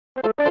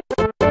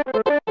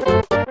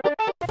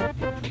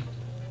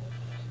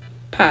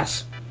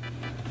Pass.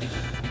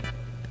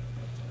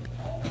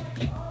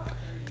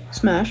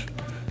 Smash.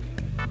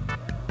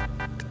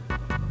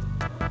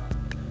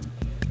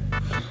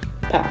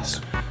 Pass.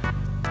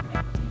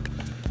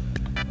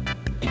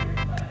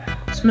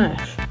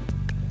 Smash.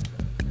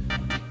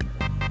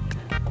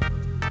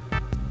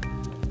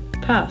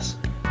 Pass.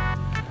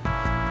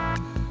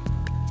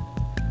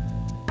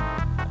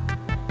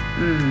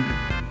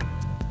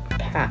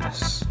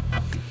 Pass.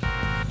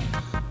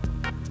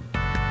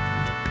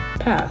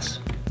 Pass.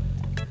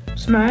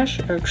 Smash,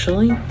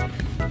 actually.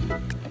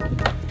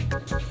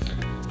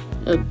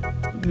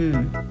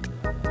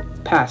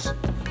 Pass.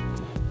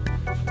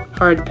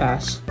 Hard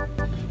pass.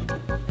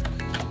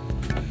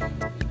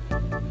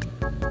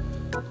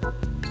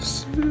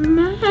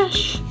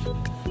 Smash.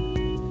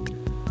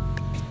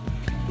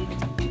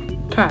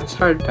 Pass.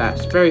 Hard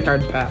pass. Very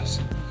hard pass.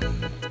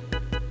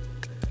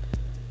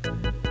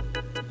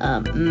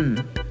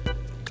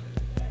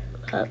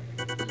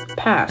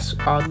 Pass,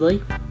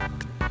 oddly.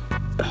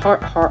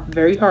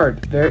 Very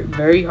hard.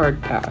 Very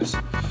hard pass.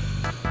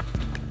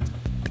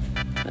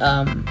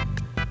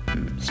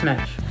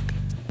 Smash.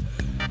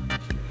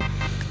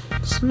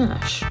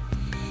 Smash.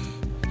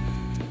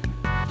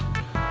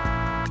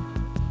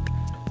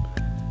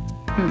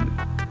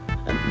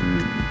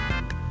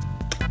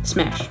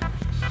 Smash.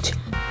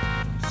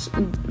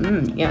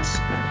 Yes,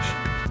 smash.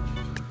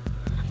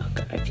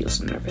 Okay, I feel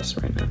so nervous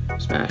right now.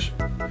 Smash.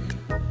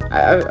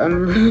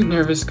 I'm really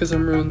nervous because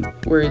I'm really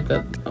worried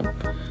that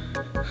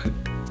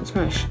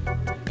smash.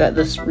 That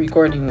this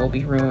recording will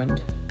be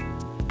ruined.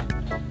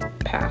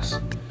 Pass.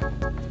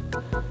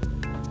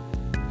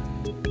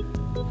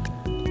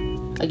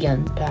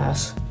 Again,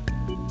 pass.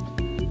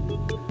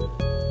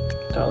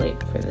 Gotta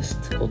wait for this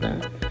to cool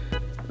down.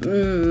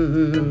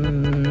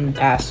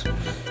 Pass.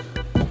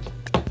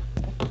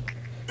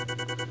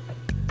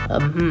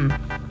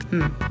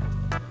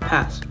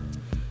 Pass.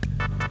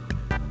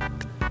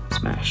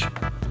 Smash.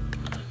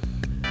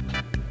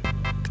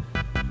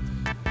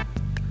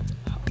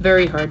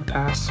 Very hard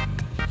pass.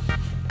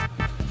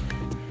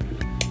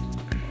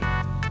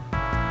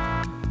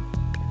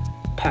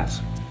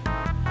 Pass.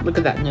 Look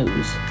at that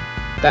nose.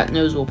 That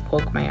nose will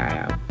poke my eye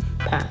out.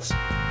 Pass.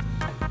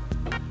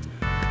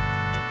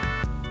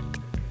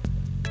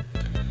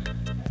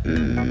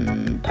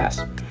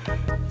 Pass.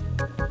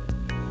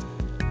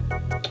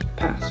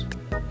 Pass.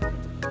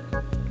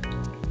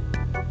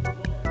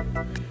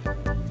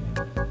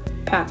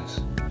 Pass.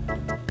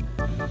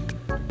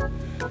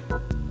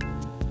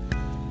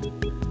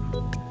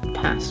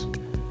 Pass.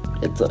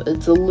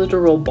 It's a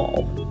literal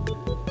ball.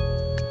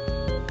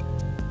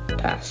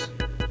 Pass.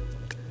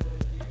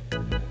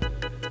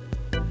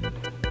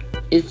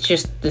 It's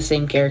just the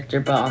same character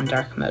but on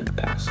dark mode.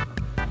 Pass.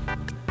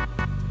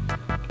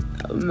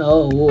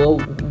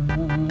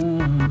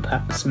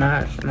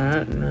 Smash,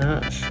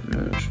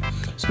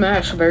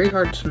 smash, very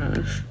hard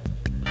smash.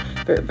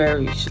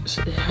 Very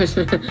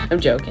I'm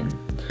joking.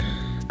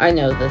 I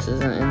know this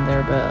isn't in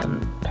there, but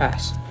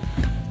pass.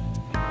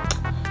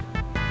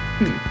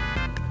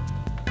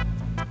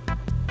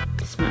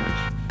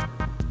 Smash.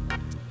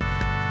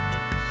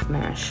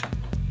 Smash.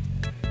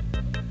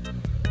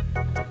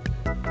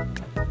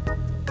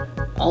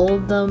 All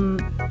of them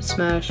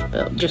smash,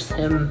 but just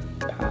him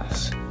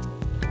pass.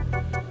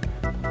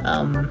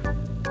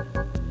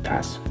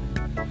 Pass.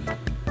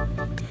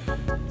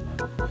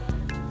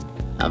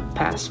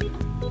 Pass.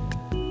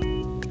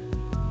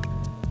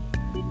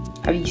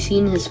 Have you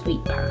seen his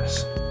feet?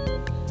 Pass.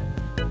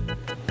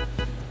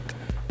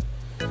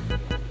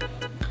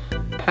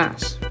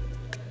 Pass.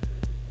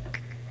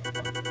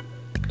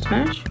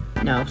 Smash?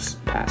 No,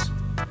 pass.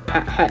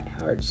 Hard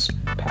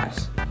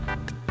pass.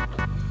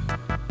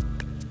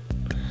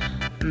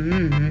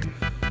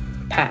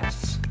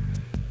 Pass.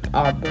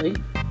 Oddly.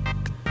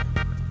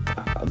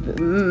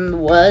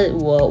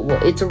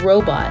 What? It's a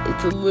robot.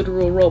 It's a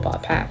literal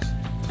robot. Pass.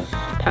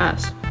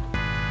 Pass.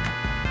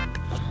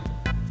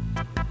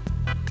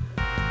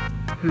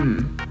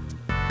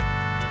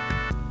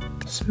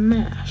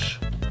 Smash.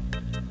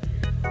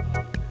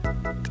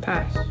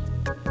 Pass.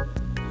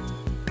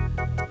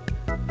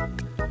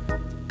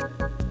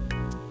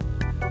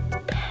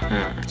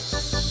 Pass.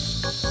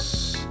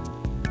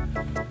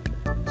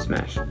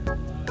 Smash.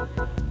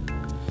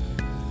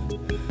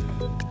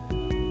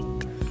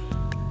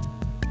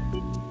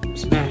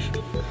 Smash.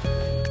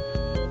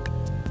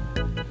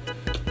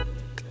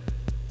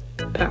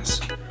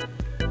 Pass.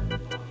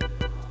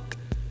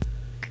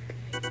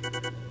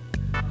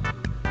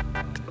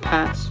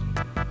 Pass.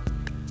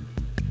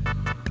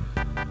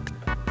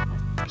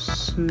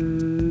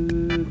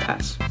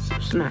 Pass.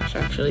 Smash,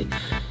 actually.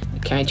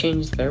 Can I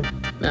change there?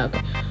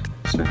 Okay.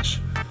 Smash.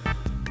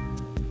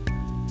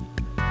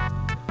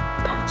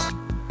 Pass.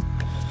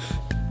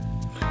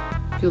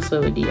 I feel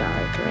so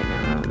idiotic right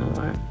now. I don't know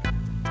why.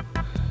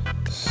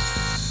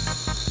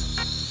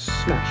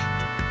 Smash.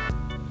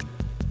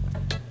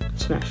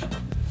 Smash.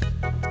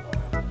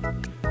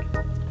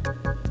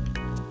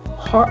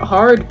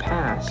 Hard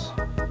pass.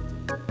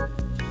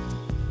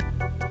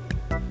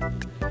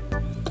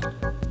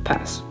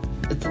 Pass.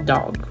 It's a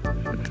dog.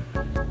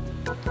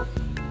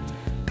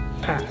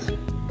 Pass.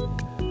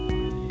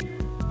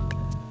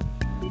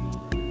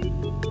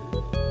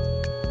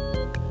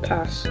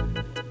 Pass.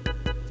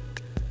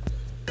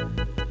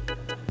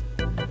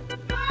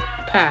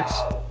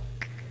 Pass.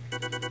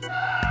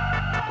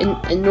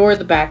 Ignore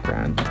the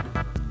background.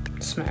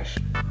 Smash.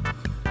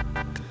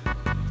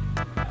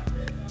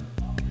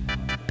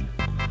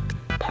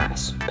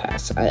 Pass.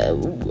 Pass.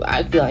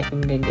 I feel like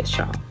I'm gonna get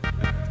shot.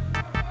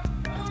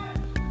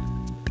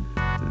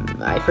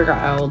 I forgot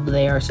how old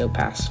they are, so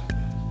pass.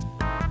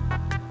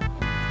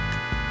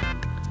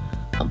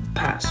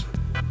 Pass.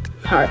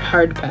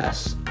 Hard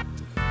pass.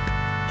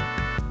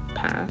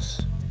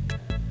 Pass.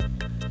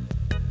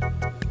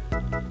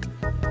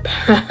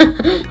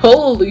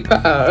 Holy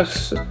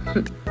pass.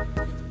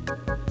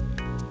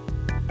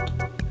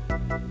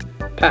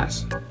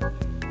 Pass.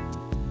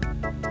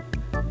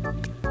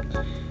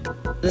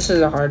 This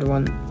is a hard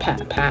one.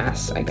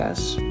 Pass, I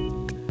guess.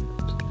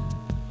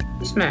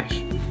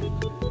 Smash.